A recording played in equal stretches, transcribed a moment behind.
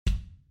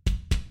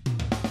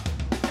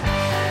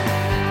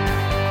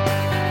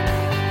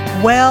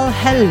Well,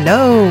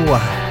 hello,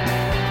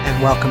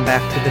 and welcome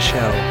back to the show.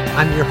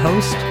 I'm your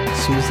host,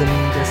 Susan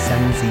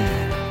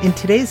DeSenzi. In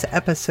today's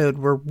episode,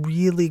 we're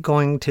really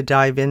going to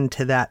dive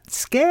into that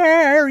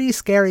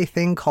scary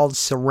thing called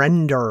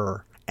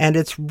surrender. And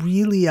it's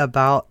really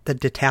about the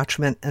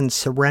detachment and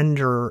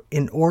surrender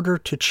in order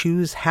to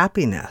choose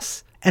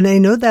happiness. And I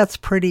know that's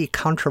pretty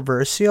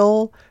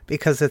controversial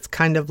because it's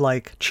kind of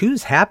like,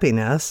 choose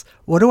happiness.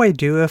 What do I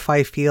do if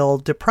I feel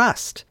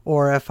depressed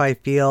or if I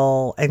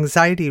feel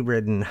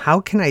anxiety-ridden?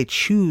 How can I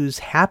choose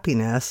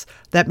happiness?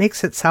 That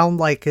makes it sound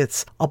like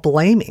it's a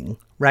blaming,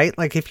 right?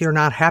 Like if you're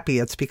not happy,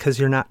 it's because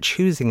you're not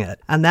choosing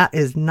it. And that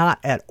is not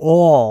at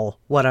all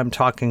what I'm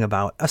talking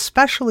about.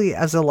 Especially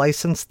as a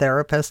licensed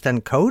therapist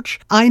and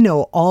coach, I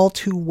know all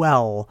too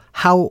well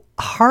how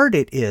hard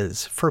it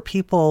is for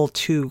people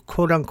to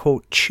quote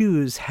unquote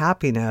choose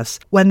happiness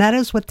when that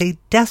is what they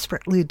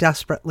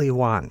desperately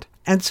want.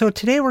 And so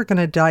today we're going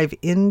to dive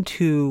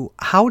into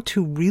how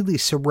to really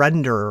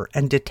surrender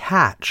and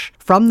detach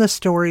from the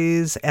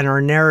stories and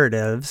our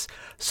narratives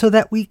so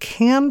that we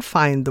can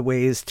find the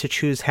ways to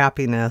choose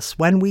happiness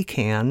when we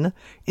can,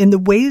 in the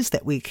ways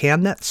that we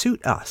can that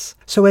suit us.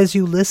 So as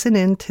you listen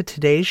into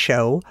today's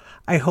show,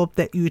 I hope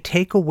that you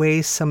take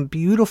away some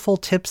beautiful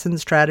tips and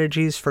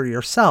strategies for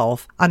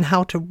yourself on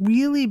how to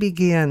really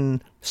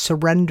begin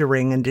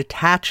surrendering and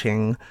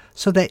detaching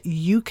so that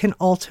you can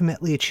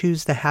ultimately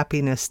choose the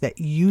happiness that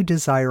you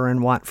desire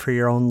and want for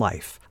your own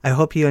life. I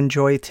hope you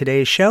enjoy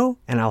today's show,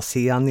 and I'll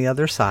see you on the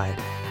other side.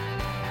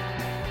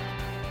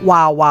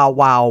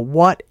 Wow.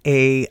 What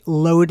a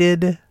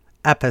loaded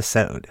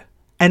episode.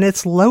 And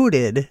it's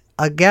loaded,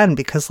 again,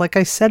 because like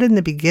I said in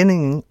the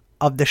beginning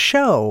of the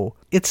show,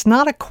 it's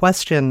not a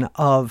question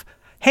of,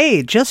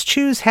 hey, just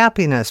choose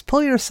happiness.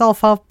 Pull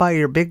yourself up by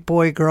your big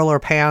boy, girl, or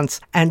pants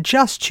and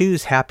just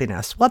choose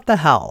happiness. What the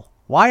hell?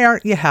 Why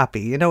aren't you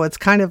happy? You know, it's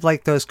kind of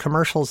like those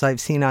commercials I've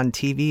seen on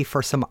TV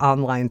for some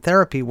online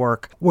therapy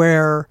work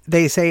where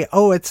they say,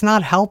 oh, it's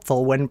not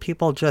helpful when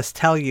people just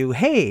tell you,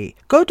 hey,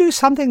 go do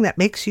something that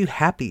makes you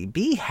happy.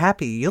 Be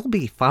happy. You'll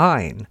be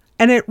fine.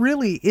 And it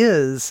really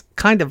is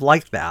kind of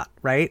like that,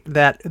 right?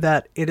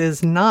 That it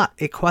is not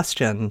a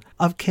question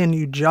of can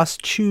you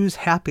just choose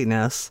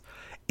happiness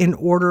in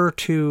order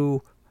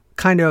to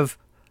kind of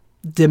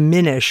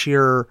diminish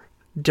your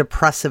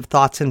depressive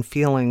thoughts and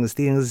feelings,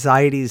 the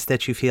anxieties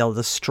that you feel,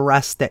 the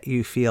stress that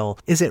you feel.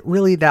 Is it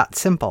really that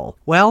simple?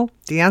 Well,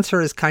 the answer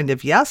is kind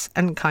of yes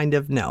and kind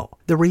of no.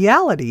 The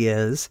reality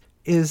is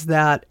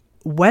that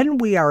when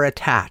we are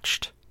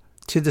attached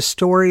to the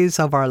stories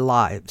of our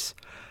lives,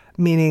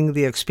 meaning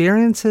the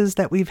experiences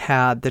that we've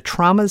had, the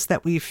traumas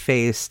that we've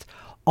faced,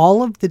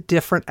 all of the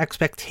different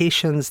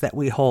expectations that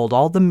we hold,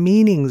 all the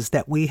meanings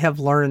that we have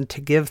learned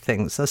to give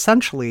things,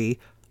 essentially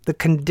the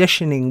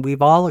conditioning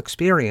we've all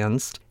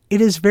experienced, it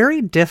is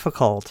very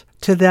difficult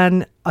to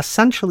then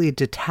essentially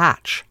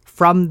detach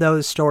from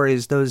those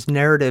stories, those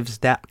narratives,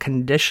 that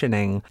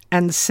conditioning,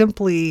 and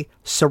simply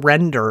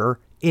surrender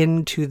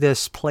into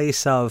this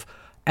place of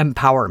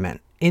empowerment,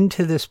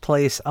 into this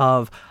place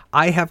of,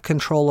 I have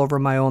control over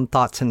my own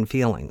thoughts and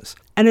feelings.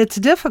 And it's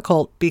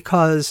difficult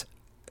because,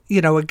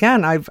 you know,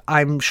 again,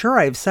 I'm sure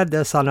I've said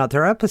this on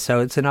other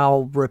episodes, and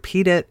I'll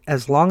repeat it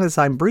as long as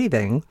I'm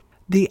breathing.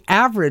 The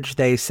average,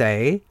 they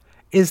say,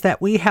 is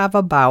that we have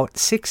about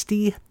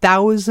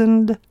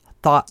 60,000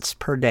 thoughts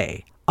per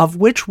day, of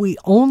which we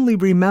only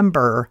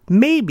remember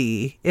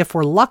maybe, if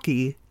we're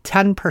lucky,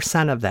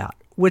 10% of that,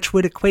 which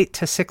would equate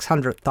to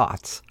 600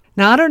 thoughts.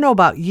 Now, I don't know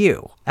about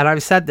you, and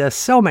I've said this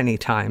so many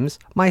times.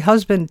 My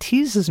husband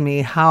teases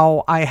me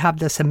how I have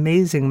this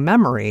amazing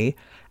memory,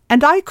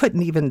 and I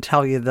couldn't even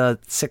tell you the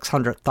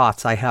 600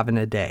 thoughts I have in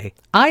a day.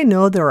 I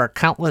know there are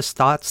countless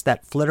thoughts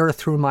that flitter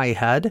through my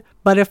head,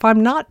 but if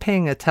I'm not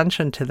paying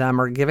attention to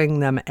them or giving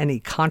them any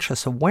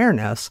conscious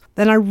awareness,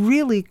 then I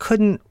really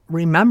couldn't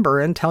remember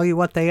and tell you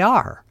what they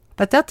are.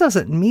 But that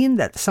doesn't mean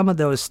that some of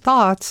those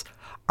thoughts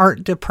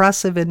aren't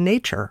depressive in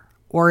nature,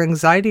 or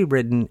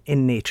anxiety-ridden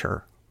in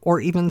nature, or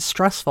even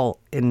stressful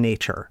in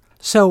nature.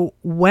 So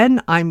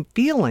when I'm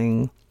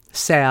feeling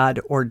sad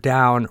or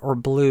down or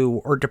blue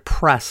or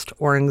depressed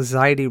or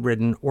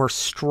anxiety-ridden or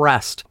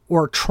stressed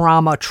or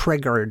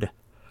trauma-triggered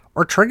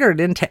or triggered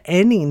into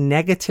any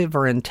negative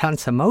or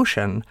intense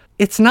emotion,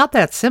 it's not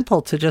that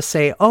simple to just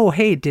say, oh,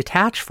 hey,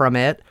 detach from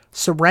it,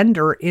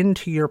 surrender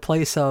into your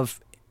place of,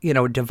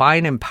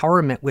 divine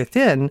empowerment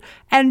within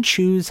and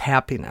choose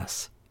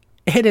happiness.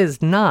 It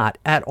is not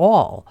at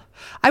all.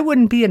 I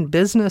wouldn't be in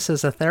business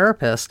as a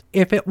therapist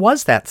if it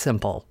was that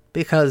simple,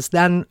 because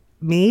then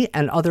me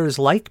and others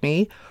like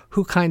me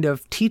who kind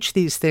of teach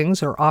these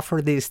things or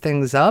offer these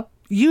things up,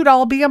 you'd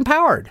all be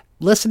empowered.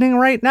 Listening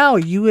right now,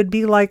 you would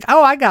be like,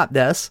 oh, I got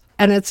this.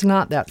 And it's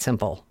not that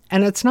simple.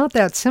 And it's not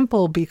that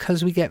simple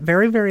because we get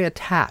very, very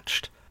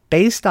attached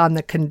based on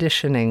the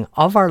conditioning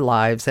of our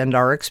lives and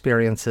our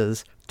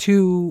experiences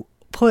to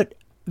put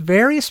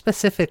very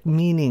specific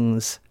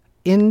meanings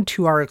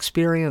into our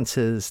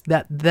experiences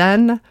that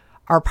then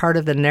are part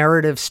of the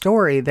narrative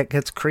story that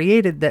gets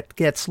created, that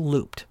gets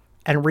looped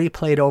and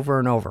replayed over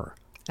and over.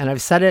 And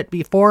I've said it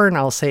before and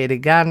I'll say it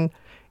again.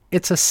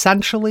 It's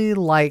essentially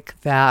like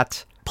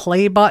that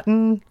play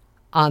button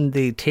on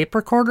the tape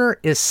recorder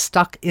is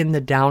stuck in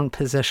the down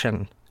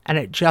position. And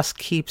it just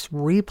keeps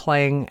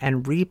replaying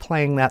and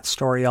replaying that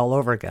story all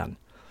over again.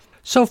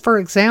 So for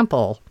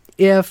example,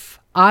 if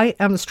I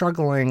am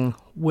struggling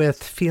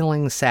with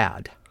feeling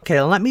sad. Okay,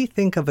 let me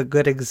think of a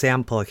good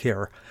example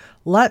here.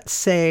 Let's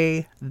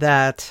say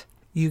that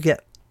you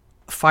get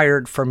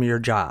fired from your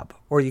job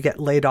or you get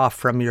laid off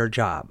from your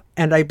job.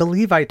 And I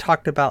believe I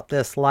talked about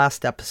this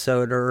last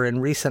episode or in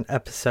recent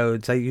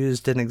episodes. I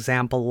used an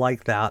example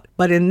like that.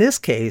 But in this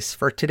case,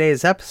 for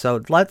today's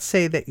episode, let's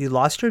say that you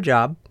lost your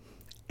job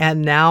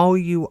and now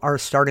you are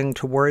starting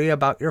to worry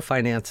about your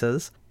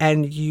finances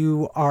and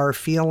you are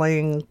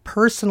feeling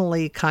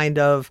personally kind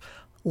of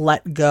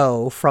let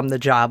go from the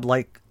job,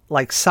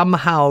 like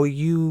somehow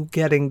you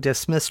getting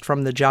dismissed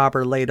from the job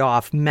or laid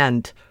off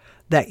meant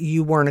that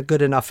you weren't a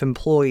good enough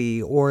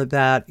employee or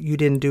that you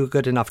didn't do a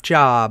good enough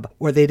job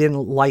or they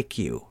didn't like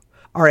you.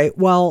 All right,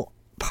 well,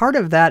 part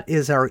of that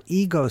is our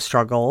ego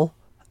struggle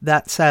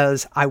that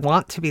says, I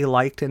want to be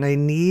liked and I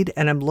need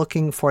and I'm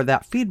looking for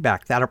that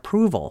feedback, that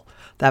approval,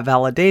 that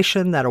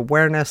validation, that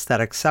awareness,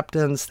 that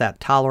acceptance, that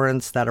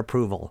tolerance, that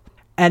approval.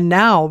 And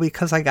now,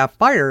 because I got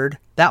fired,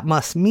 that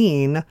must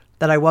mean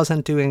that I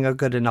wasn't doing a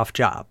good enough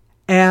job.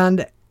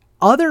 And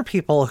other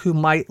people who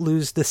might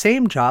lose the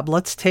same job,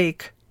 let's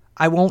take,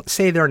 I won't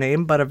say their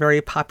name, but a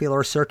very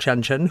popular search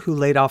engine who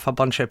laid off a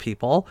bunch of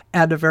people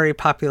and a very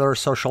popular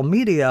social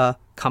media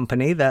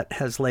company that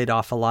has laid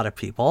off a lot of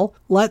people.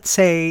 Let's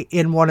say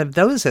in one of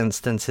those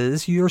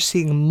instances, you're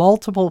seeing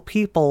multiple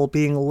people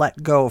being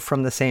let go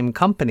from the same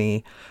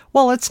company.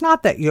 Well, it's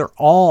not that you're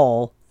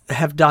all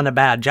have done a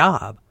bad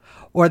job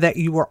or that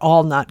you were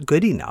all not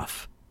good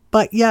enough.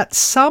 But yet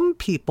some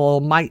people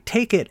might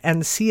take it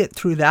and see it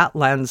through that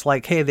lens,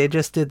 like, hey, they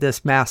just did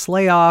this mass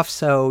layoff.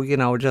 So,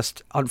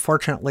 just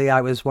unfortunately, I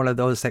was one of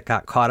those that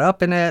got caught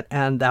up in it.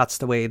 And that's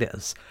the way it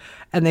is.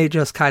 And they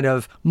just kind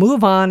of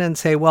move on and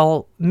say,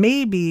 well,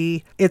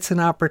 maybe it's an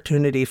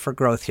opportunity for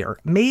growth here.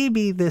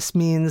 Maybe this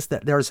means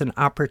that there's an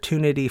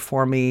opportunity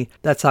for me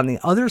that's on the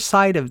other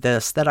side of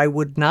this that I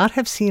would not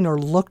have seen or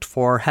looked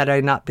for had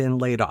I not been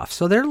laid off.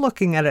 So they're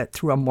looking at it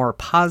through a more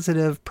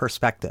positive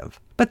perspective.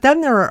 But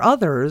then there are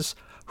others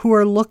who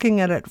are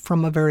looking at it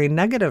from a very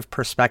negative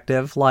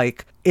perspective,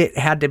 like it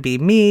had to be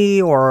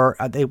me, or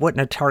they wouldn't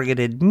have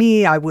targeted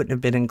me. I wouldn't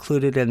have been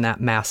included in that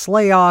mass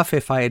layoff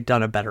if I had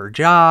done a better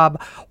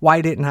job.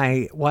 Why didn't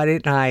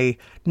I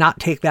not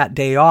take that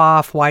day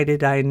off? Why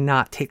did I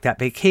not take that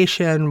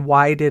vacation?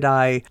 Why did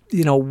I,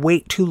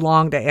 wait too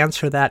long to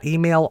answer that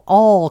email?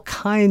 All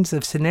kinds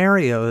of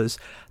scenarios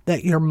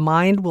that your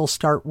mind will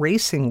start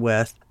racing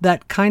with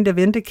that kind of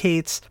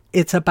indicates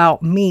it's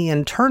about me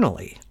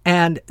internally.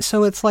 And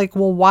so it's like,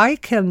 well, why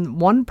can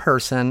one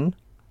person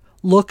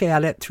look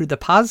at it through the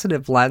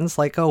positive lens,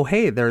 like, oh,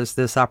 hey, there's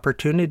this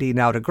opportunity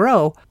now to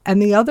grow,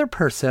 and the other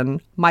person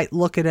might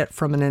look at it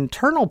from an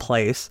internal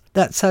place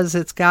that says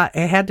it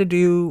had to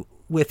do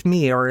with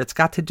me, or it's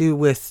got to do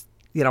with,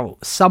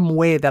 some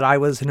way that I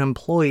was an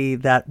employee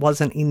that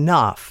wasn't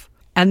enough.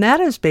 And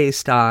that is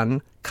based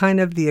on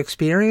kind of the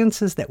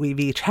experiences that we've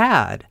each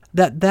had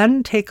that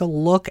then take a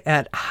look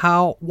at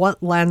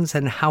what lens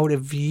and how to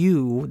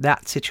view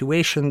that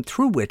situation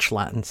through which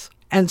lens.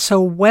 And so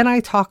when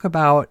I talk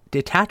about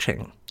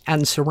detaching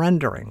and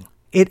surrendering,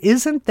 it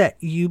isn't that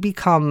you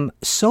become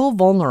so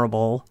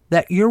vulnerable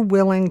that you're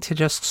willing to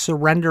just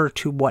surrender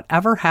to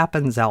whatever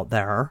happens out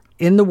there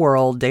in the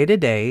world day to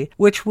day,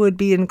 which would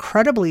be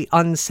incredibly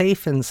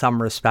unsafe in some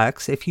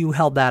respects if you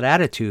held that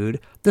attitude.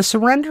 The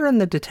surrender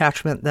and the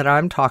detachment that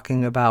I'm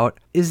talking about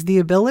is the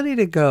ability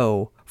to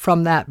go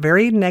from that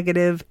very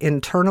negative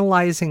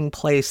internalizing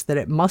place that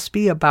it must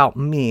be about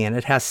me and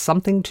it has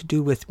something to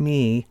do with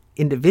me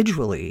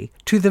individually,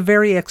 to the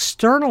very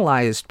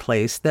externalized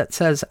place that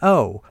says,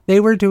 oh, they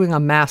were doing a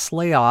mass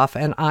layoff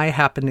and I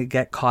happen to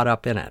get caught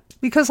up in it.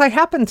 Because I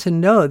happen to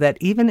know that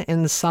even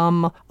in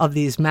some of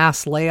these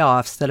mass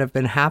layoffs that have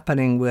been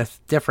happening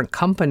with different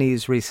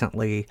companies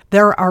recently,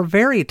 there are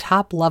very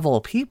top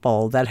level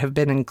people that have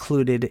been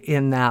included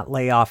in that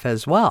layoff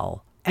as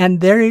well.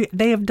 And they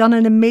have done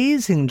an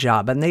amazing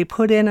job and they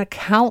put in a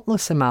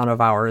countless amount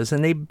of hours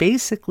and they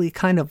basically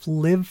kind of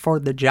live for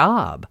the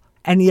job.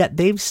 And yet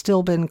they've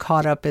still been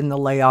caught up in the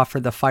layoff or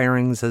the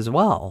firings as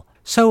well.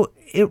 So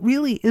it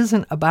really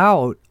isn't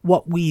about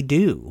what we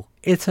do.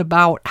 It's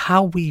about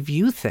how we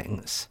view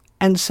things.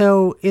 And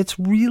so it's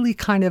really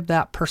kind of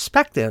that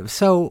perspective.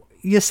 So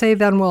you say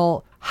then,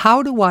 well,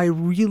 how do I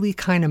really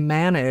kind of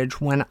manage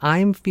when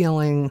I'm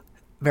feeling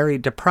very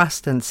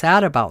depressed and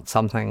sad about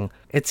something?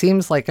 It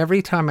seems like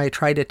every time I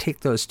try to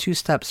take those 2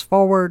 steps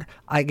forward,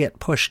 I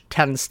get pushed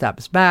 10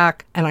 steps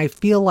back, and I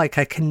feel like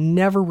I can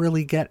never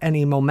really get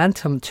any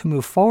momentum to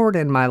move forward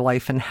in my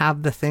life and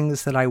have the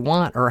things that I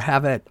want or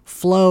have it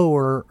flow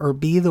or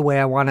be the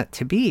way I want it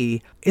to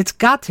be. It's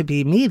got to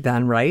be me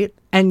then, right?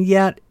 And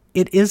yet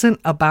it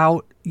isn't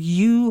about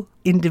you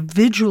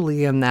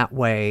individually in that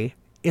way.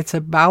 It's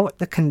about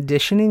the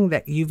conditioning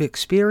that you've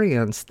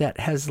experienced that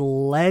has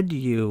led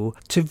you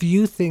to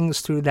view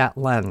things through that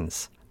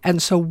lens. And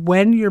so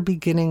when you're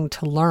beginning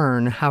to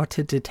learn how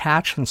to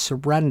detach and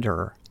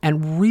surrender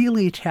and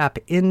really tap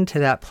into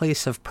that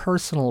place of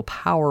personal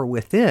power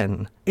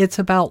within, it's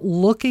about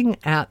looking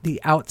at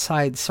the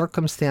outside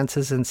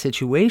circumstances and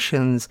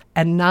situations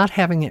and not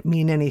having it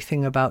mean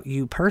anything about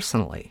you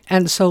personally.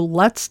 And so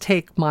let's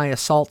take my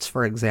assaults,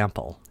 for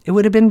example. It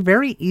would have been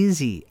very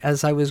easy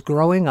as I was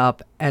growing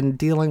up and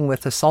dealing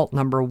with assault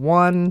number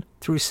 1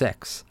 through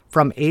 6,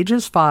 from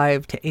ages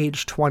 5 to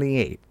age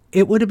 28.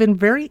 It would have been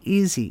very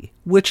easy,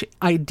 which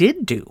I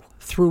did do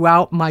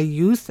throughout my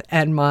youth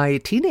and my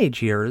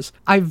teenage years.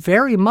 I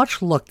very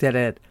much looked at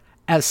it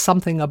as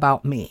something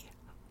about me,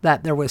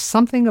 that there was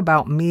something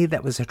about me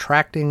that was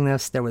attracting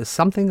this. There was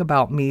something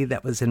about me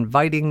that was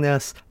inviting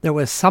this. There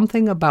was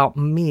something about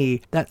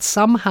me that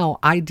somehow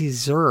I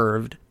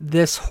deserved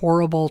this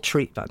horrible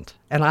treatment,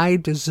 and I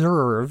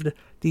deserved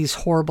these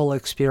horrible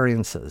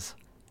experiences.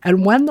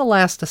 And when the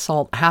last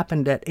assault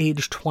happened at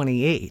age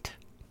 28,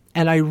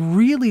 and I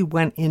really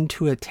went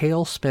into a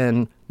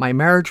tailspin. My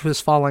marriage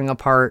was falling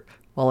apart.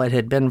 Well, it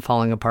had been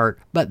falling apart.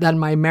 But then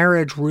my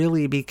marriage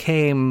really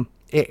became,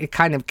 it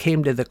kind of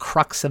came to the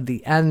crux of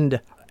the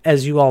end.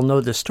 As you all know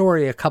the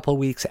story, a couple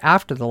weeks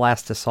after the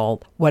last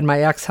assault, when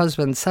my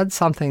ex-husband said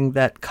something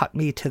that cut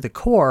me to the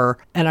core,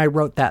 and I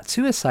wrote that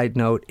suicide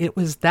note, it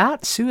was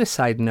that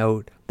suicide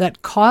note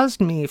that caused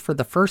me for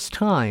the first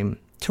time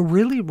to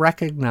really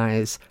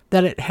recognize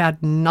that it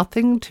had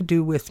nothing to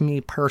do with me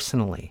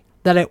personally.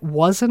 That it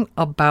wasn't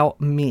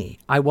about me.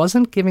 I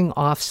wasn't giving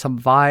off some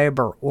vibe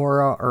or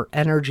aura or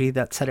energy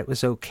that said it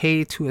was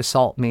okay to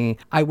assault me.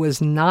 I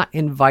was not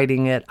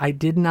inviting it. I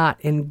did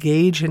not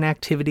engage in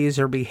activities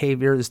or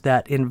behaviors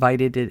that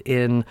invited it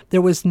in.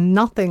 There was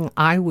nothing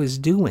I was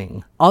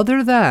doing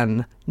other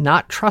than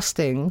not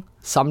trusting,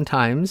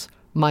 sometimes,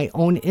 my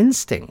own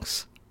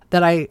instincts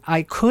that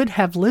I could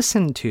have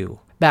listened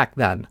to back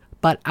then.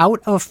 But out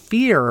of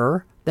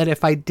fear that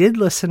if I did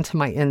listen to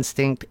my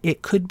instinct,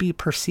 it could be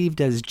perceived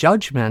as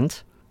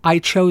judgment, I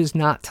chose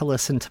not to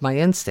listen to my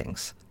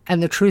instincts.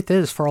 And the truth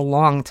is, for a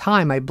long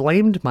time, I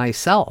blamed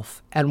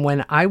myself. And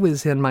when I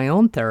was in my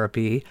own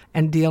therapy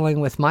and dealing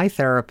with my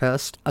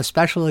therapist,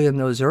 especially in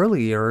those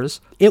early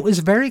years, it was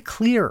very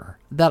clear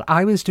that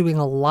I was doing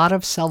a lot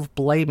of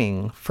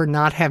self-blaming for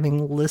not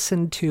having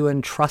listened to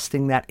and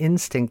trusting that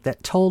instinct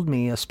that told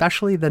me,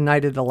 especially the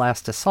night of the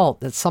last assault,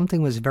 that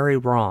something was very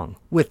wrong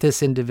with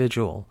this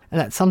individual and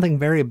that something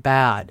very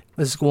bad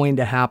was going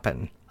to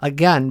happen.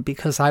 Again,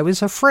 because I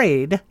was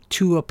afraid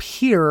to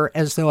appear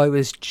as though I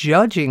was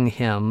judging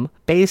him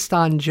based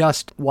on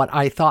just what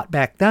I thought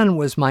back then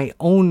was my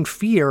own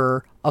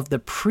fear of the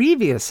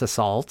previous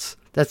assaults,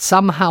 that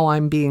somehow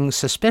I'm being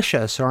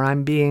suspicious or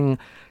I'm being,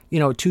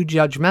 too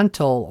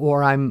judgmental,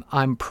 or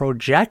I'm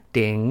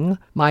projecting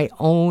my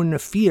own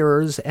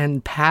fears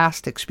and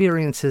past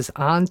experiences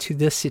onto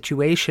this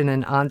situation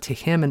and onto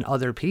him and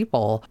other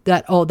people,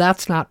 that,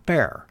 that's not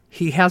fair.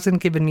 He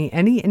hasn't given me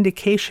any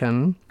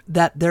indication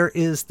that there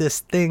is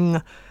this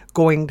thing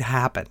going to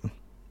happen,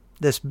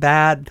 this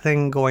bad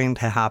thing going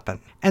to happen.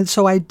 And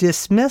so I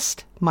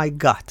dismissed my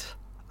gut.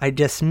 I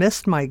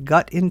dismissed my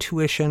gut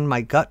intuition,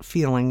 my gut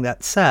feeling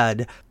that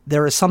said,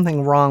 there is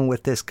something wrong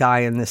with this guy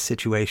in this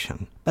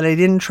situation. But I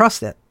didn't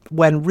trust it,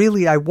 when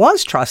really I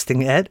was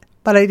trusting it,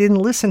 but I didn't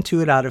listen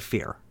to it out of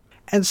fear.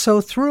 And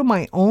so through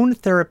my own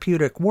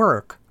therapeutic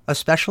work,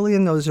 especially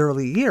in those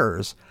early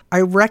years,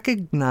 I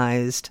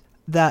recognized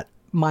that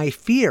my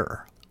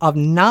fear of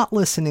not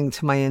listening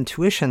to my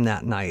intuition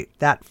that night,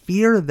 that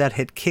fear that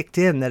had kicked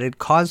in, that had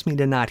caused me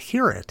to not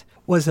hear it,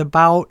 was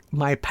about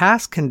my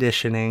past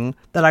conditioning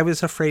that I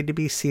was afraid to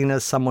be seen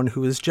as someone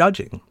who was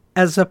judging.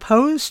 As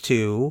opposed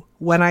to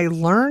when I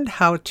learned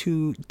how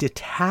to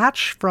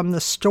detach from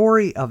the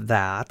story of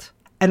that,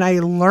 and I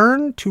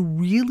learned to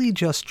really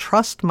just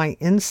trust my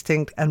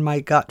instinct and my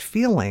gut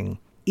feeling,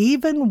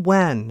 even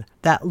when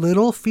that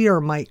little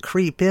fear might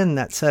creep in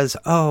that says,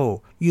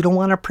 you don't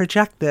want to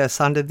project this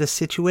onto this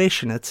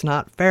situation. It's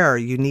not fair.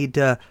 You need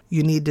to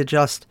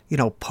just,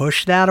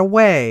 push that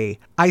away.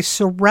 I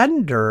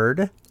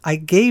surrendered. I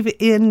gave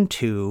in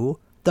to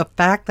the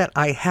fact that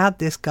I had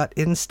this gut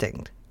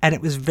instinct, and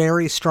it was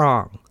very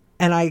strong.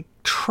 And I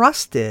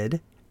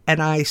trusted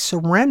and I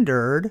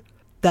surrendered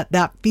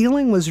that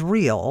feeling was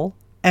real,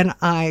 and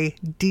I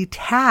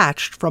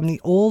detached from the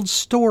old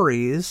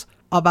stories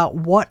about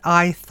what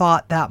I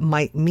thought that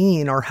might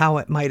mean or how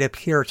it might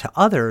appear to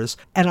others,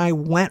 and I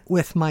went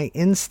with my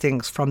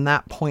instincts from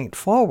that point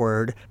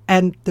forward,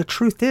 and the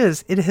truth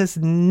is, it has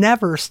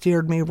never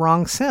steered me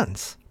wrong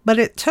since. But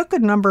it took a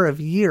number of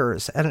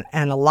years and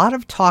a lot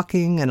of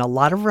talking and a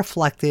lot of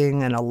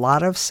reflecting and a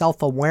lot of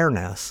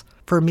self-awareness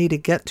for me to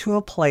get to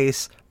a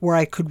place where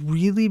I could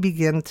really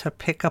begin to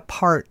pick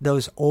apart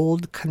those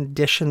old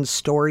conditioned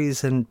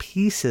stories and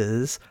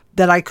pieces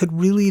that I could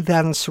really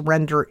then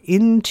surrender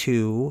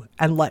into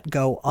and let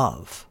go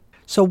of.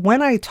 So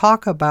when I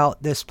talk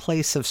about this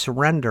place of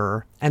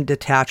surrender and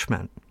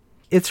detachment,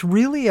 it's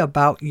really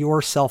about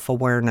your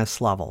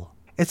self-awareness level.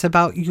 It's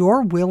about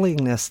your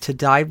willingness to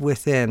dive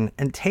within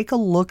and take a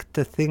look at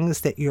the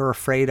things that you're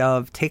afraid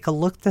of, take a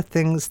look at the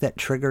things that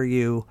trigger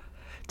you,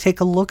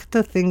 take a look at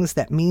the things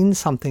that mean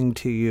something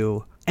to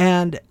you,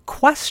 and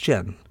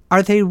question,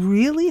 are they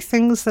really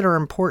things that are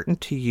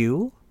important to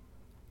you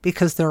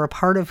because they're a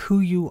part of who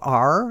you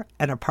are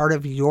and a part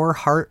of your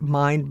heart,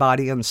 mind,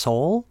 body, and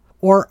soul?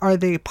 Or are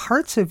they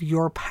parts of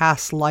your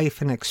past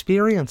life and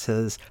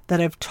experiences that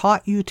have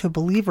taught you to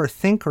believe or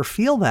think or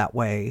feel that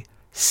way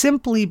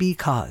simply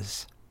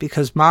because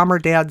mom or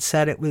dad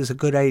said it was a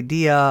good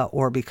idea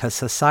or because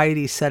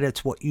society said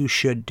it's what you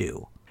should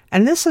do?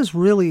 And this is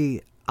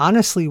really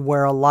honestly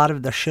where a lot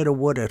of the shoulda,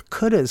 woulda,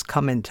 couldas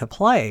come into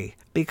play,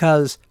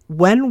 because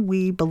when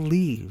we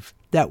believe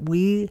that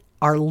we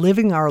are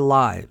living our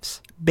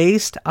lives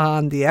based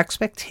on the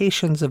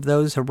expectations of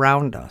those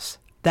around us,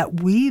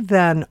 that we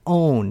then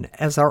own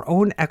as our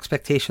own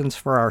expectations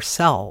for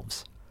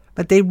ourselves,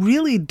 but they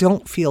really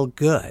don't feel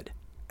good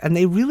and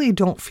they really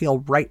don't feel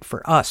right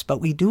for us,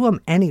 but we do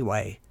them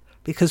anyway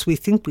because we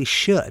think we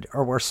should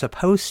or we're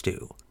supposed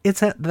to.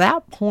 It's at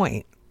that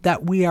point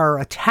that we are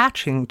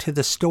attaching to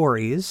the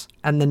stories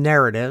and the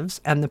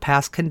narratives and the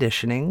past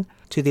conditioning,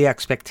 to the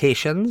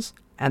expectations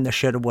and the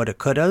shoulda, woulda,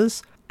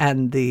 couldas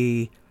and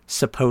the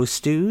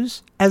supposed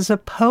to's, as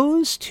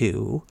opposed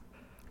to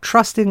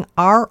trusting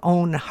our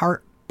own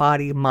heart,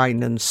 body,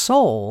 mind, and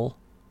soul,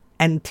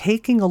 and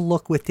taking a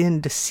look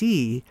within to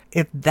see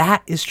if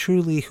that is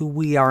truly who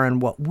we are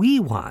and what we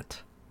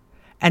want,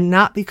 and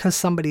not because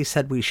somebody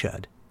said we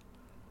should.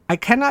 I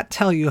cannot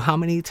tell you how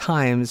many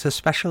times,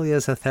 especially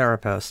as a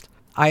therapist,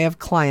 I have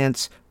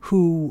clients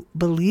who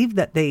believe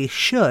that they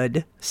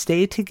should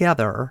stay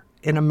together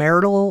in a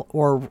marital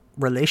or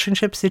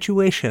relationship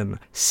situation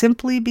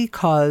simply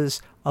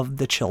because of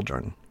the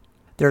children.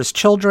 There's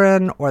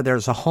children, or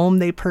there's a home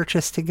they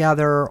purchased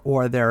together,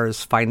 or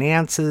there's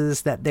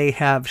finances that they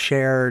have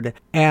shared,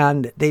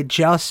 and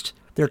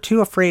they're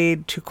too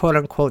afraid to quote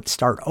unquote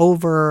start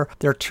over.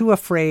 They're too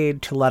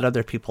afraid to let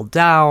other people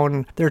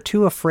down. They're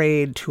too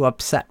afraid to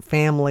upset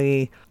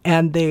family,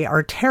 and they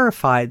are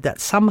terrified that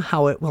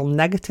somehow it will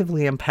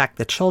negatively impact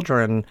the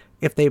children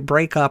if they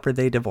break up or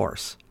they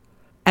divorce.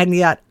 And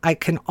yet I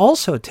can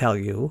also tell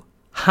you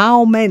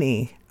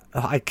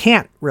I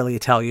can't really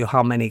tell you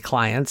how many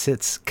clients,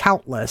 it's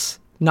countless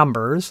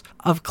numbers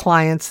of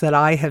clients that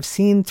I have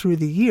seen through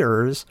the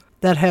years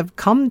that have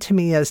come to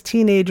me as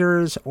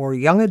teenagers or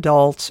young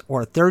adults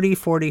or 30,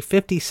 40,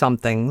 50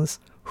 somethings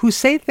who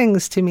say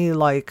things to me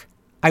like,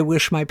 I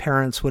wish my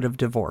parents would have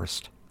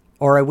divorced,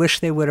 or I wish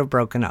they would have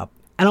broken up.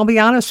 And I'll be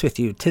honest with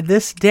you, to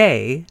this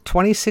day,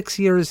 26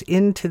 years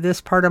into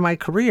this part of my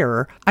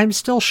career, I'm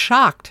still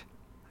shocked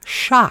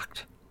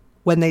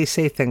when they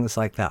say things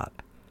like that.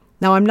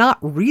 Now, I'm not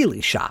really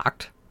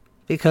shocked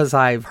because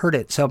I've heard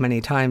it so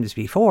many times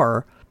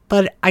before,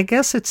 but I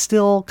guess it's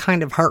still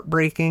kind of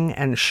heartbreaking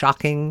and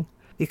shocking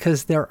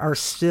because there are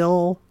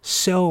still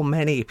so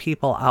many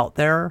people out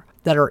there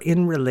that are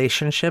in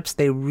relationships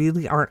they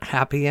really aren't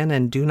happy in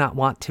and do not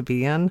want to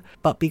be in.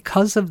 But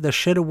because of the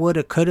shoulda,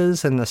 woulda,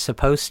 couldas and the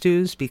supposed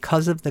to's,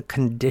 because of the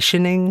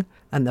conditioning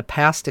and the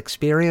past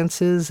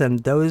experiences and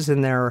those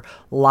in their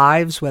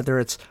lives, whether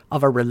it's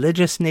of a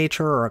religious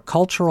nature or a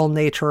cultural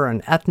nature,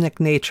 an ethnic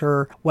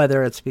nature,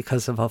 whether it's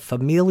because of a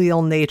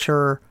familial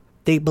nature,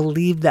 they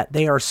believe that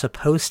they are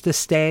supposed to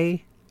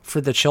stay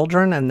for the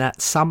children and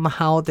that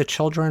somehow the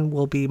children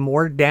will be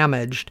more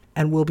damaged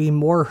and will be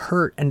more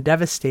hurt and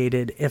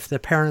devastated if the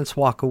parents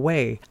walk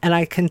away. And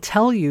I can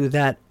tell you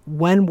that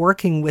when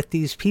working with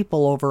these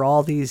people over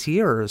all these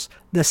years,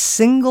 the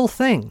single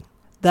thing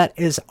that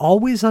is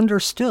always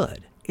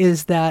understood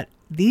is that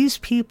these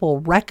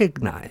people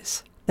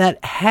recognize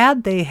that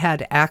had they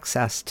had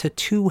access to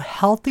two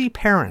healthy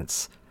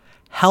parents,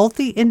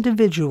 healthy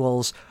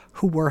individuals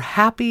who were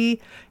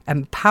happy,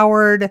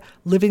 empowered,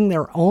 living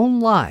their own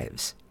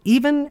lives,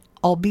 even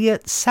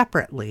albeit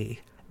separately,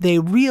 they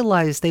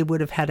realized they would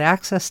have had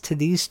access to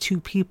these two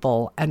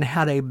people and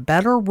had a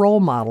better role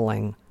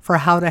modeling for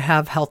how to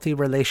have healthy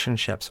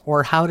relationships,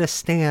 or how to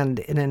stand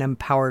in an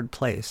empowered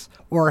place,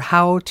 or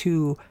how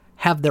to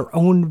have their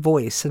own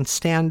voice and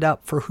stand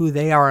up for who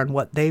they are and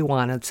what they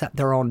want and set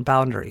their own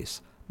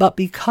boundaries. But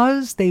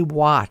because they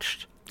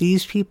watched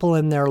these people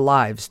in their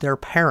lives, their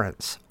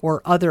parents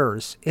or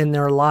others in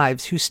their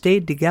lives who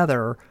stayed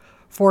together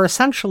for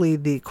essentially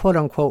the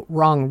quote-unquote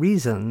wrong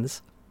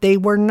reasons, they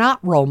were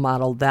not role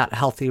modeled that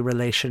healthy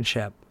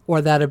relationship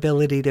or that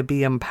ability to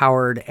be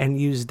empowered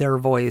and use their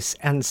voice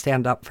and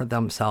stand up for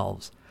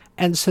themselves.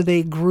 And so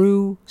they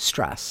grew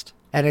stressed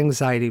and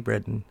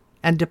anxiety-ridden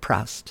and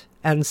depressed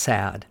and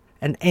sad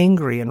and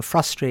angry and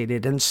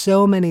frustrated and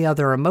so many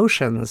other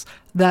emotions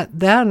that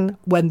then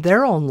when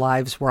their own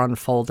lives were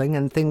unfolding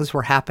and things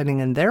were happening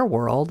in their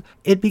world,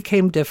 it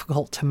became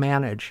difficult to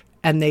manage.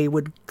 And they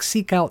would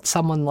seek out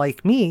someone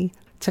like me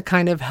to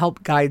kind of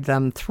help guide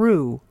them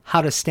through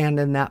how to stand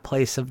in that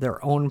place of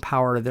their own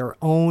power, their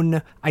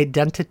own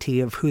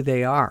identity of who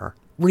they are,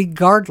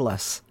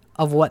 regardless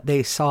of what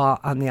they saw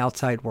on the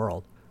outside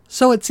world.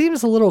 So it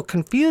seems a little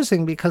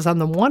confusing because on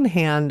the one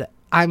hand,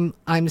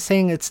 I'm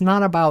saying it's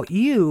not about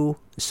you.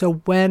 So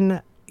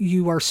when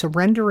you are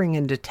surrendering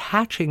and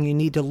detaching, you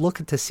need to look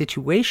at the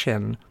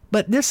situation.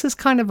 But this is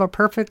kind of a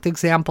perfect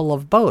example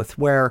of both,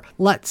 where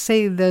let's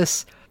say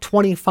this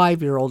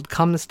 25-year-old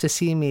comes to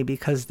see me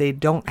because they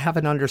don't have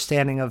an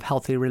understanding of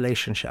healthy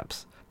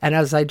relationships. And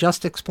as I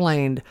just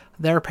explained,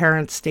 their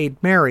parents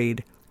stayed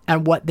married,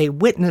 and what they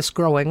witnessed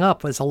growing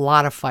up was a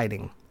lot of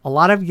fighting, a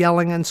lot of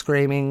yelling and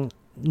screaming,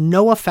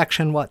 no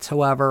affection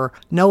whatsoever,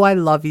 no I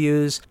love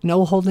yous,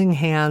 no holding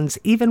hands.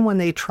 Even when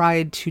they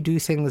tried to do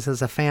things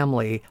as a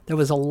family, there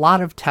was a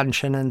lot of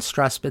tension and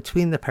stress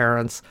between the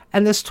parents.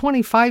 And this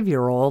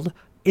 25-year-old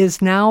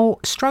is now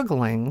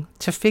struggling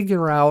to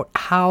figure out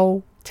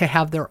how to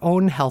have their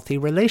own healthy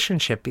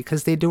relationship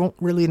because they don't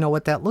really know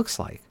what that looks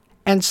like.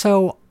 And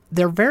so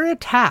they're very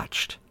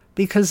attached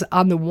because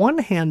on the one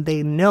hand,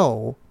 they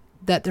know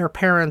that their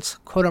parents,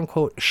 quote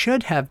unquote,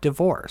 should have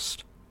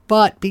divorced.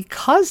 But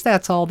because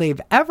that's all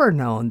they've ever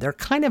known, they're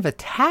kind of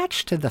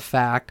attached to the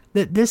fact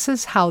that this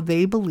is how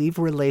they believe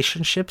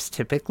relationships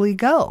typically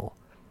go.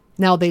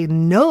 Now, they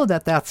know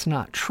that that's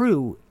not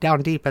true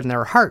down deep in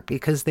their heart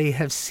because they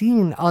have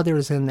seen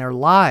others in their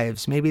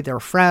lives, maybe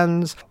their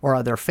friends or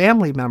other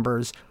family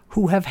members,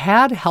 who have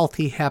had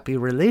healthy, happy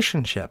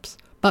relationships.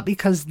 But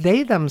because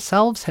they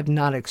themselves have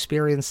not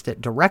experienced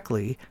it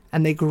directly,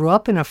 and they grew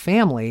up in a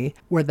family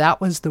where that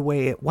was the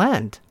way it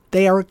went,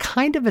 they are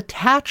kind of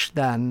attached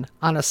then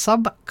on a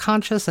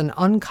subconscious and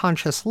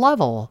unconscious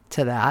level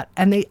to that,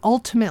 and they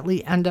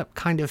ultimately end up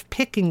kind of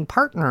picking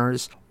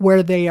partners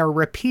where they are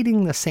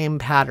repeating the same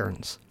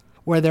patterns,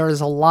 where there is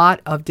a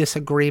lot of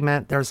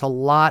disagreement, there's a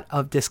lot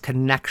of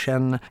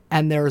disconnection,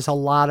 and there's a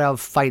lot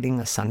of fighting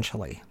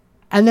essentially.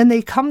 And then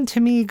they come to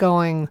me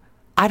going,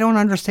 I don't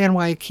understand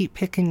why I keep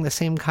picking the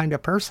same kind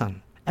of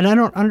person. And I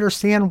don't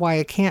understand why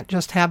I can't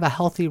just have a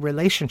healthy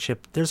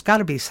relationship. There's got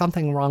to be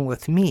something wrong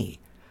with me.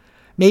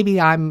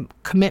 Maybe I'm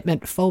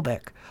commitment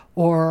phobic,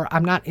 or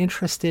I'm not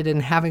interested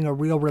in having a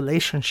real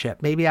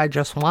relationship. Maybe I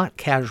just want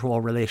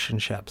casual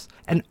relationships.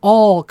 And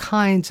all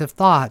kinds of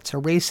thoughts are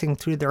racing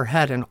through their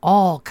head, and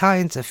all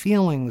kinds of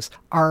feelings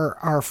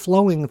are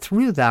flowing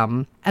through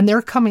them. And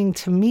they're coming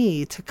to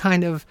me to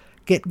kind of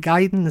get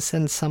guidance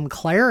and some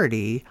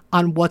clarity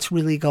on what's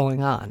really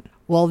going on.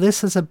 Well,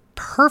 this is a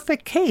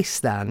perfect case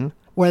then,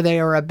 where they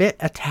are a bit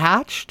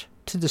attached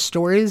to the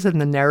stories and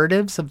the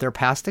narratives of their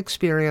past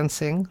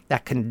experiencing,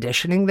 that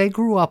conditioning they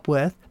grew up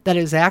with, that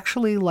is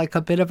actually like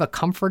a bit of a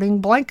comforting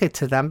blanket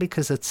to them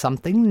because it's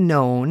something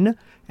known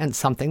and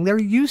something they're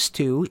used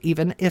to,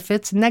 even if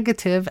it's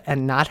negative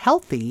and not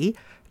healthy,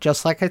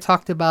 just like I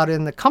talked about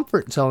in the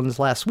comfort zones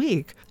last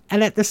week.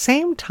 And at the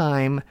same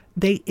time,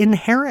 they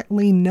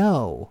inherently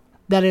know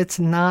that it's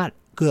not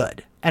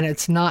good and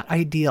it's not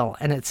ideal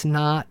and it's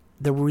not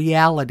the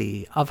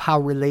reality of how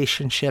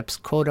relationships,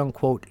 quote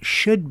unquote,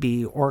 should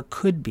be or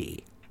could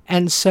be.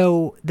 And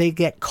so they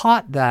get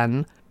caught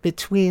then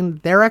between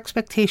their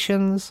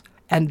expectations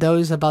and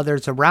those of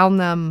others around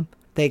them.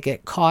 They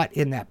get caught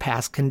in that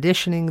past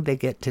conditioning. They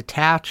get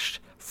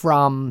detached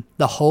from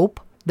the hope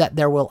that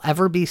there will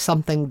ever be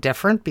something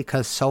different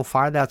because so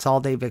far that's all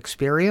they've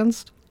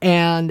experienced.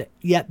 And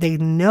yet they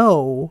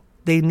know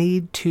they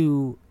need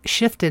to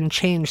shift and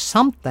change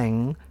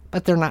something,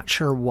 but they're not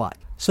sure what.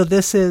 So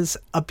this is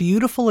a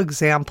beautiful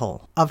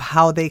example of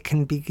how they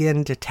can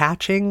begin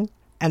detaching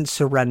and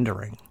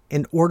surrendering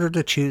in order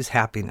to choose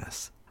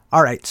happiness.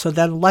 All right, so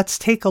then let's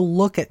take a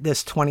look at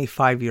this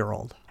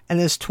 25-year-old. And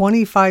this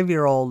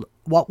 25-year-old,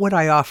 what would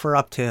I offer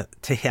up to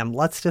him?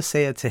 Let's just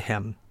say it to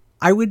him.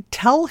 I would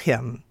tell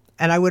him,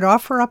 and I would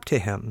offer up to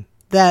him,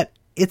 that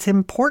it's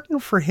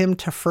important for him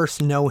to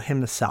first know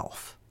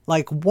himself.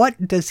 Like,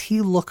 what does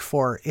he look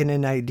for in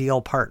an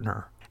ideal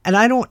partner? And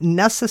I don't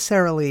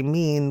necessarily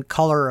mean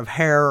color of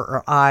hair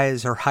or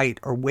eyes or height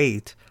or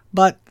weight,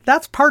 but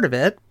that's part of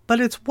it.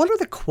 But it's what are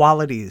the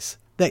qualities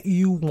that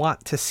you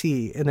want to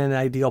see in an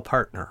ideal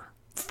partner?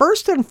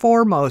 First and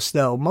foremost,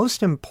 though,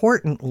 most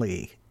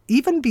importantly,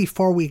 even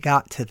before we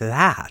got to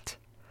that,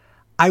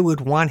 I would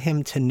want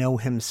him to know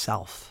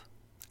himself.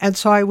 And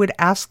so I would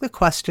ask the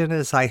question,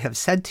 as I have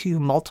said to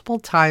you multiple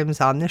times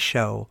on this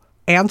show,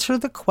 answer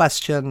the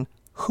question,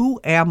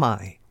 who am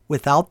I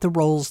without the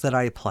roles that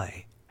I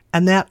play?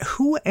 And that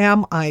who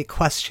am I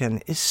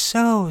question is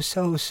so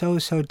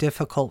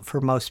difficult for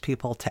most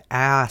people to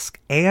ask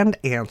and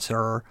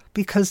answer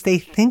because they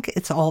think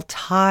it's all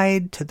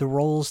tied to the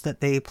roles that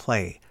they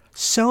play.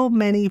 So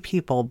many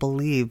people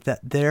believe that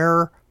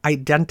their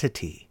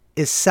identity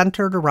is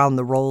centered around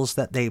the roles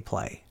that they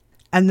play.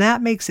 And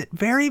that makes it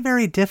very,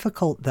 very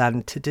difficult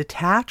then to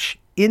detach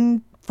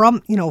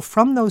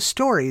from those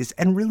stories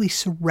and really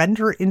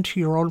surrender into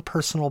your own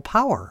personal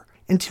power,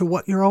 into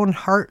what your own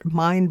heart,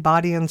 mind,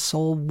 body, and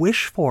soul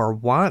wish for,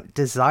 want,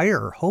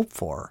 desire, hope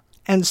for.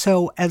 And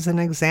so as an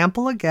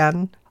example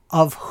again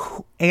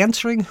of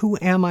answering who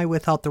am I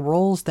without the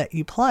roles that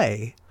you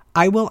play,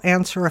 I will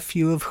answer a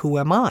few of who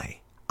am I.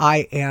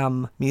 I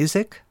am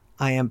music,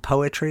 I am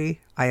poetry,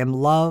 I am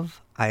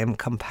love, I am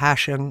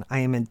compassion, I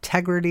am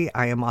integrity,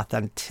 I am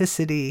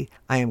authenticity,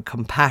 I am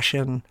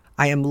compassion,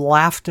 I am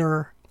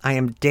laughter. I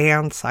am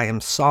dance. I am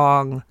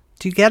song.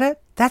 Do you get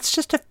it? That's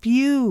just a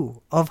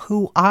few of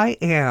who I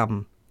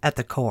am at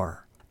the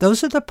core.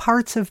 Those are the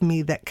parts of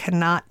me that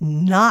cannot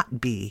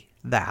not be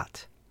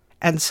that.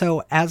 And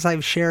so, as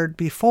I've shared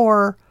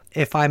before,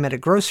 if I'm at a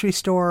grocery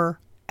store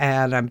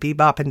and I'm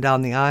bebopping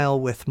down the aisle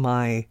with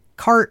my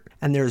cart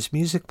and there's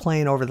music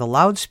playing over the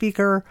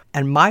loudspeaker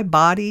and my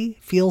body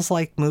feels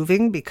like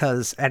moving,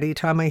 because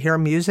anytime I hear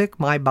music,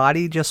 my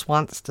body just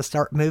wants to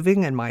start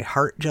moving and my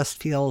heart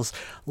just feels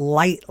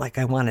light, like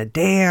I want to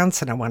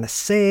dance and I want to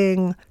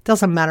sing.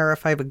 Doesn't matter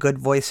if I have a good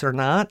voice or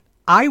not.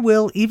 I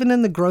will, even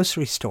in the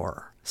grocery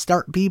store,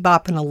 start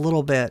bebopping a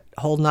little bit,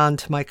 holding on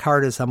to my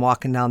cart as I'm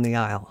walking down the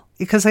aisle.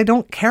 Because I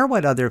don't care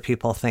what other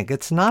people think.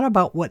 It's not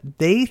about what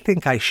they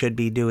think I should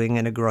be doing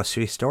in a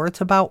grocery store.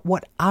 It's about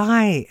what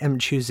I am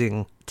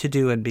choosing to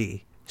do and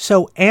be.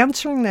 So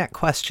answering that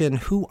question,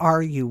 who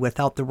are you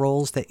without the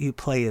roles that you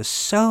play, is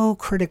so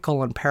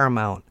critical and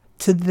paramount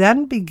to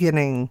then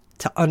beginning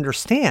to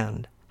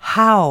understand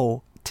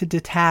how to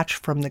detach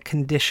from the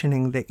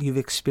conditioning that you've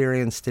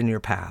experienced in your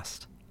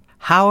past.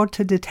 How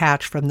to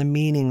detach from the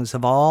meanings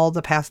of all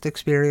the past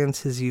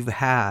experiences you've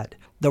had.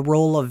 The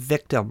role of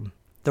victim,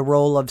 the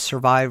role of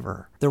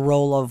survivor, the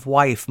role of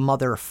wife,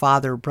 mother,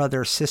 father,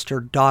 brother,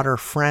 sister, daughter,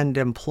 friend,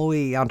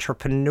 employee,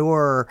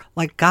 entrepreneur.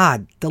 Like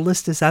God, the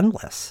list is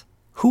endless.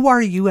 Who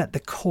are you at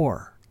the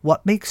core?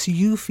 What makes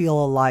you feel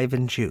alive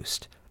and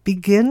juiced?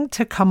 Begin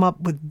to come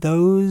up with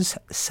those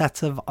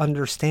sets of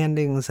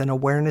understandings and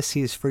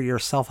awarenesses for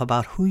yourself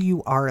about who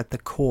you are at the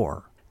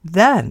core.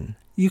 Then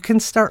you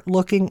can start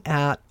looking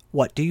at,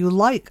 what do you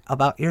like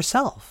about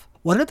yourself?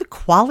 What are the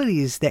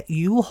qualities that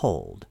you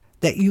hold,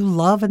 that you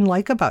love and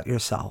like about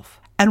yourself?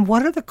 And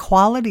what are the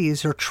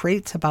qualities or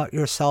traits about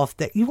yourself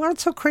that you aren't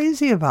so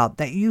crazy about,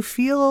 that you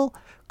feel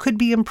could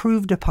be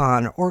improved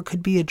upon or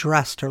could be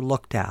addressed or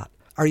looked at?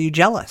 Are you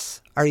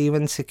jealous? Are you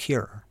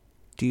insecure?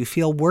 Do you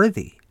feel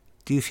worthy?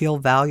 Do you feel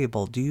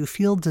valuable? Do you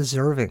feel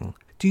deserving?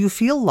 Do you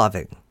feel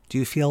loving? Do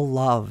you feel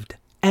loved?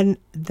 And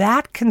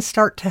that can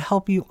start to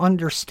help you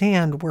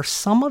understand where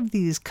some of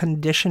these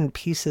conditioned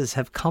pieces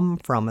have come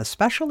from,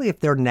 especially if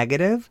they're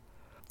negative.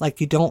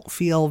 Like you don't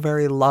feel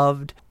very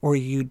loved or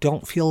you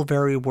don't feel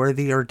very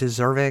worthy or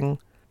deserving,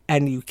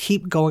 and you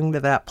keep going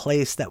to that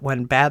place that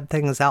when bad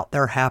things out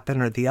there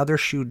happen or the other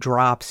shoe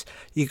drops,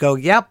 you go,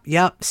 yep,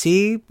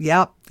 see,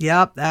 yep.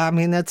 I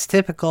mean, that's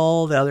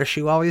typical. The other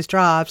shoe always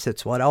drops.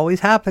 It's what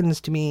always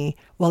happens to me.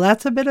 Well,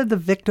 that's a bit of the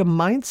victim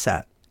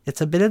mindset.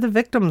 It's a bit of the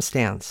victim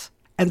stance.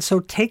 And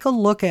so take a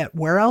look at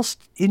where else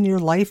in your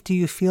life do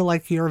you feel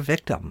like you're a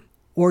victim?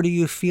 Or do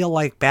you feel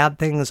like bad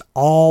things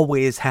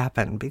always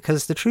happen?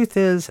 Because the truth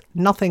is,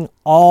 nothing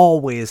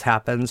always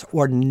happens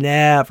or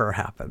never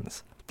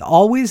happens. The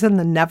always and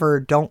the never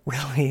don't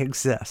really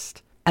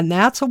exist. And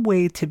that's a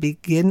way to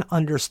begin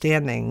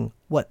understanding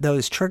what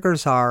those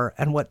triggers are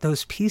and what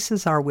those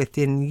pieces are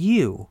within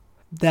you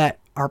that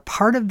are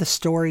part of the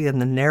story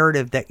and the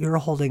narrative that you're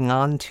holding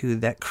on to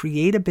that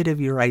create a bit of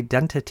your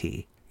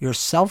identity, your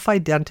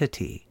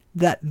self-identity,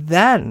 that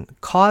then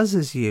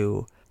causes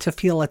you to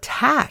feel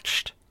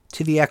attached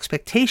to the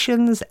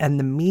expectations and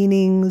the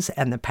meanings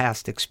and the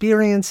past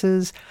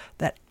experiences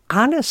that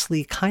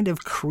honestly kind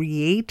of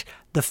create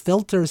the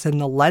filters and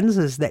the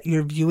lenses that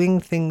you're viewing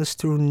things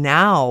through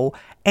now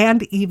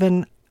and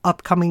even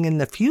upcoming in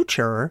the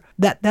future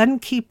that then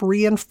keep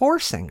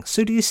reinforcing.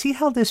 So do you see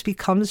how this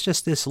becomes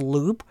just this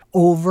loop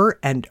over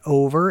and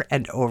over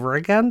and over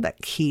again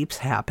that keeps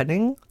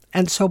happening?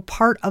 And so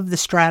part of the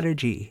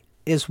strategy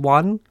is,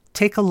 1,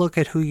 take a look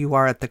at who you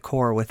are at the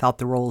core without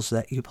the roles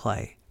that you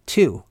play.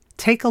 2,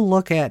 take a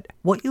look at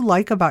what you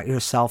like about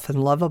yourself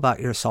and love about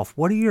yourself.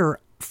 What are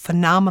your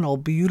phenomenal,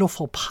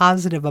 beautiful,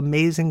 positive,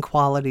 amazing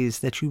qualities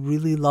that you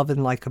really love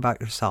and like about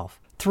yourself?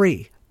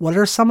 3, what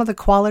are some of the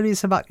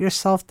qualities about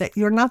yourself that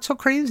you're not so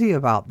crazy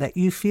about, that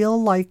you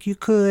feel like you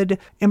could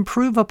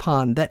improve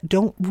upon, that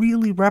don't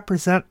really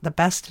represent the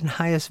best and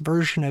highest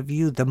version of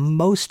you, the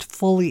most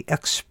fully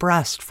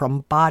expressed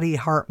from body,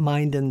 heart,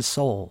 mind, and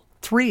soul?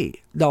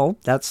 3. No,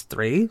 that's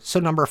 3. So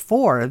number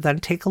 4, then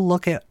take a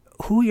look at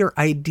who your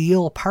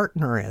ideal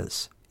partner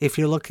is. If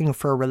you're looking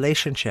for a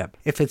relationship,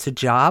 if it's a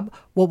job,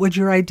 what would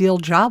your ideal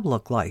job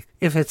look like?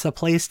 If it's a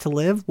place to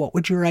live, what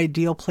would your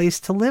ideal place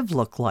to live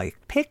look like?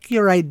 Pick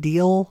your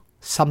ideal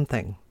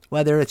something,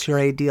 whether it's your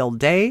ideal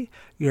day,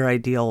 your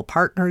ideal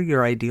partner,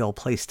 your ideal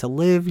place to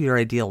live, your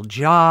ideal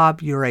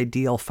job, your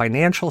ideal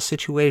financial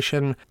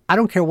situation. I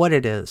don't care what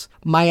it is.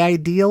 My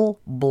ideal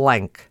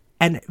blank.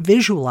 And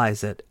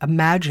visualize it,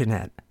 imagine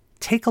it,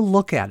 take a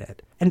look at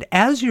it. And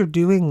as you're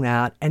doing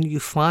that and you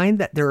find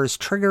that there's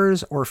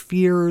triggers or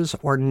fears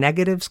or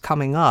negatives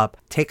coming up,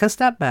 take a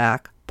step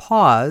back,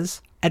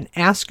 pause, and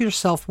ask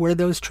yourself where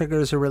those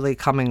triggers are really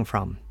coming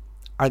from.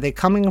 Are they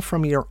coming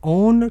from your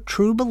own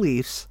true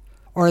beliefs,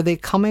 or are they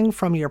coming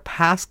from your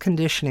past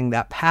conditioning,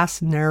 that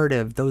past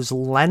narrative, those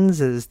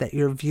lenses that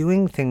you're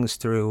viewing things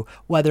through,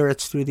 whether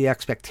it's through the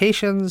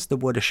expectations, the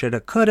woulda, shoulda,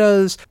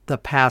 couldas, the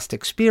past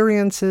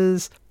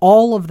experiences?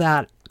 All of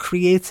that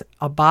creates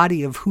a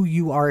body of who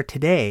you are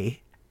today.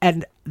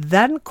 And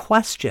then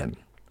question,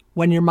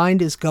 when your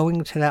mind is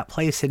going to that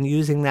place and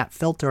using that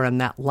filter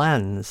and that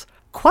lens,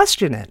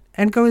 question it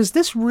and go, is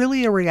this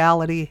really a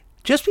reality?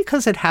 Just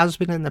because it has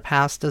been in the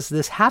past, does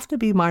this have to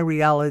be my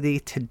reality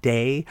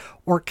today,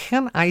 or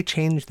can I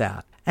change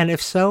that? And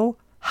if so,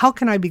 how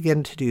can I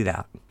begin to do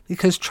that?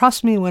 Because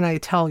trust me when I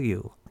tell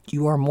you,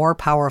 you are more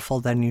powerful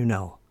than you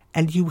know.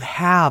 And you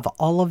have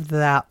all of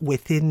that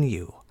within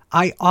you.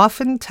 I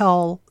often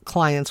tell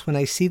clients when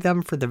I see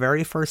them for the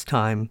very first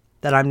time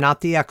that I'm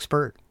not the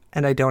expert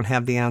and I don't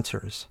have the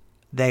answers.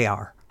 They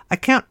are. I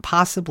can't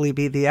possibly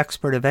be the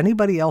expert of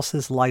anybody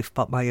else's life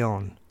but my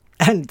own.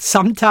 And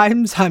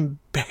sometimes I'm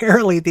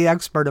barely the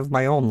expert of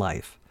my own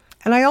life.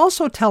 And I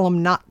also tell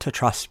them not to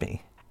trust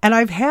me. And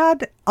I've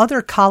had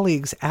other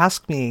colleagues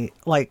ask me,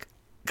 like,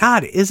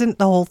 God, isn't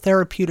the whole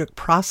therapeutic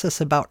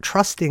process about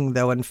trusting,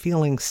 though, and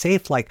feeling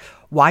safe? Like,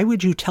 why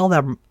would you tell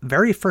them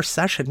very first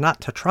session not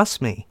to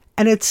trust me?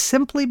 And it's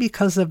simply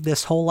because of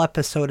this whole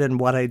episode and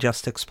what I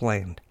just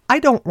explained. I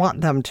don't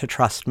want them to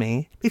trust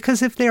me,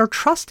 because if they are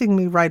trusting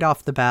me right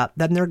off the bat,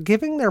 then they're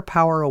giving their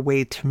power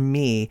away to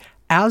me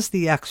as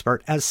the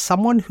expert, as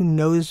someone who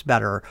knows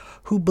better,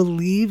 who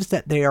believes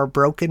that they are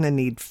broken and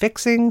need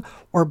fixing,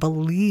 or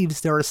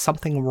believes there is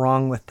something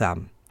wrong with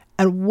them.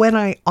 And when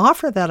I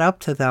offer that up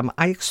to them,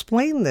 I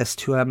explain this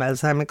to them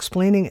as I'm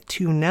explaining it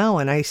to you now,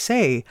 and I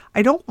say,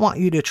 I don't want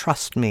you to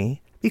trust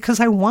me, because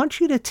I want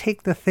you to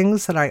take the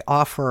things that I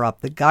offer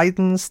up, the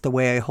guidance, the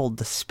way I hold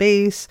the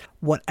space,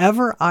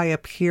 whatever I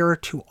appear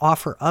to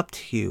offer up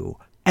to you,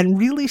 and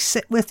really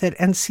sit with it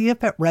and see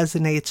if it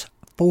resonates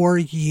for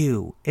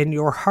you in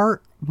your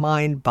heart,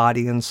 mind,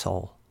 body, and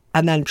soul.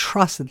 And then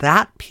trust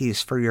that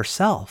piece for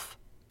yourself,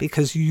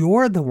 because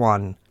you're the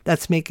one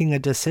that's making a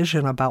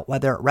decision about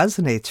whether it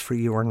resonates for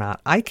you or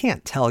not. I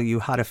can't tell you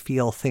how to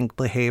feel, think,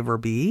 behave, or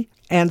be.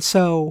 And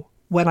so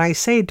when I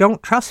say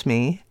don't trust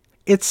me,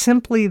 it's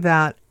simply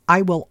that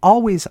I will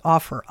always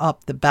offer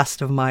up the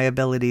best of my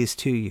abilities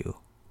to you.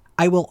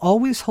 I will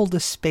always hold a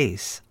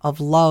space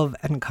of love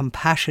and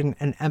compassion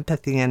and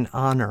empathy and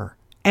honor.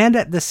 And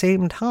at the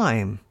same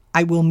time,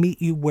 I will meet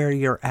you where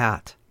you're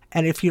at.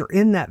 And if you're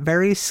in that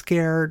very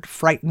scared,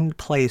 frightened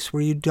place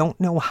where you don't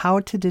know how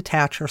to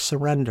detach or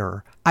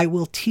surrender, I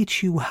will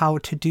teach you how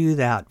to do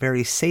that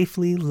very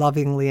safely,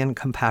 lovingly, and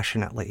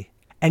compassionately.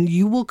 And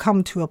you will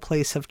come to a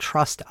place of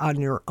trust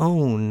on your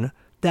own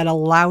that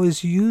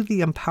allows you the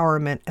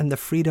empowerment and the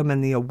freedom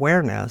and the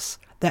awareness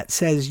that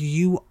says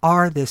you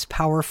are this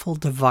powerful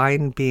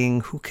divine being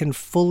who can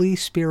fully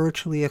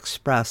spiritually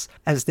express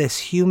as this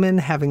human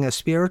having a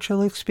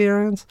spiritual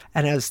experience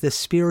and as this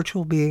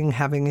spiritual being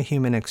having a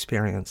human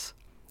experience.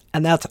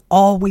 And that's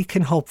all we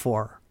can hope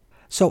for.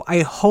 So I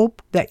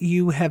hope that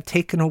you have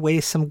taken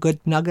away some good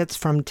nuggets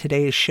from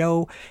today's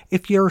show.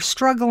 If you're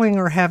struggling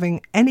or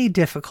having any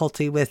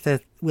difficulty with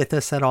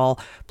this at all,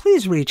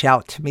 please reach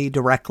out to me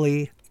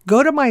directly.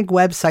 Go to my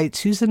website,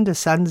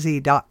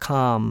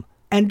 susandescenzi.com,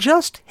 and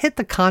just hit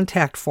the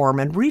contact form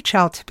and reach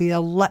out to me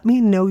and let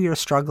me know you're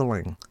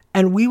struggling.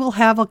 And we will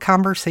have a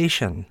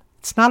conversation.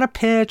 It's not a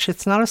pitch.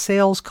 It's not a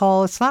sales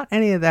call. It's not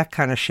any of that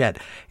kind of shit.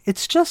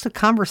 It's just a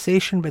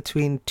conversation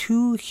between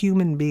two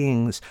human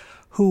beings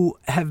who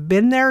have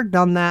been there,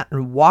 done that,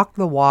 and walked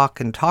the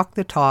walk and talked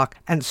the talk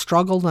and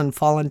struggled and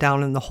fallen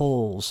down in the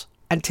holes.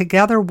 And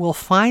together we'll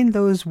find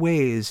those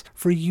ways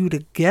for you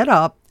to get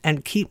up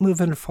and keep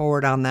moving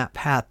forward on that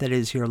path that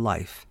is your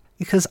life.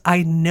 Because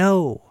I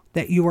know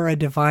that you are a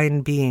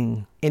divine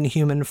being in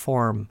human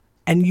form,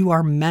 and you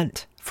are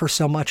meant for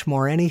so much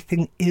more.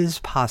 Anything is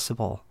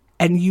possible.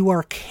 And you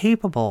are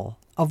capable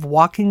of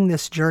walking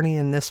this journey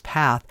and this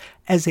path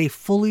as a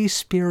fully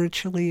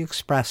spiritually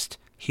expressed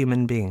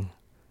human being.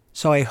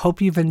 So I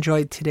hope you've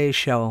enjoyed today's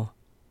show.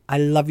 I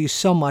love you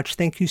so much.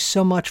 Thank you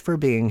so much for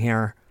being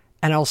here.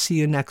 And I'll see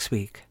you next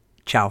week.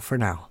 Ciao for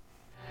now.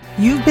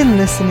 You've been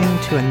listening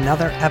to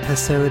another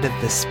episode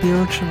of The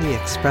Spiritually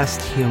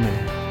Expressed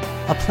Human,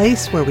 a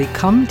place where we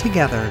come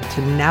together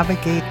to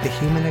navigate the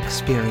human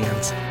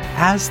experience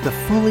as the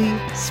fully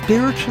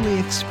spiritually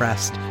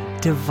expressed,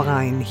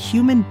 divine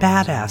human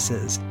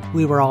badasses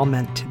we were all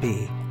meant to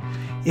be.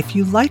 If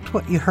you liked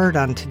what you heard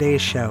on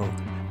today's show,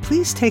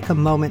 please take a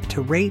moment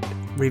to rate,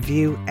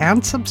 review,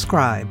 and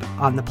subscribe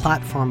on the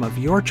platform of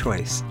your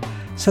choice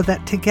so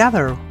that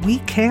together we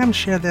can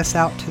share this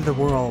out to the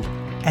world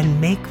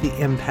and make the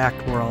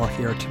impact we're all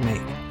here to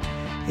make.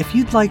 If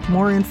you'd like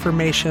more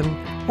information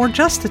or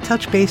just to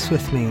touch base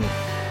with me,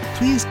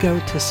 please go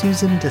to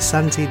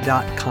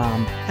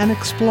susandescenzi.com and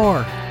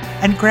explore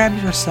and grab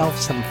yourself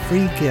some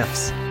free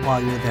gifts while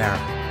you're there.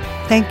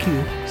 Thank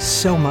you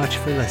so much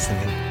for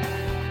listening.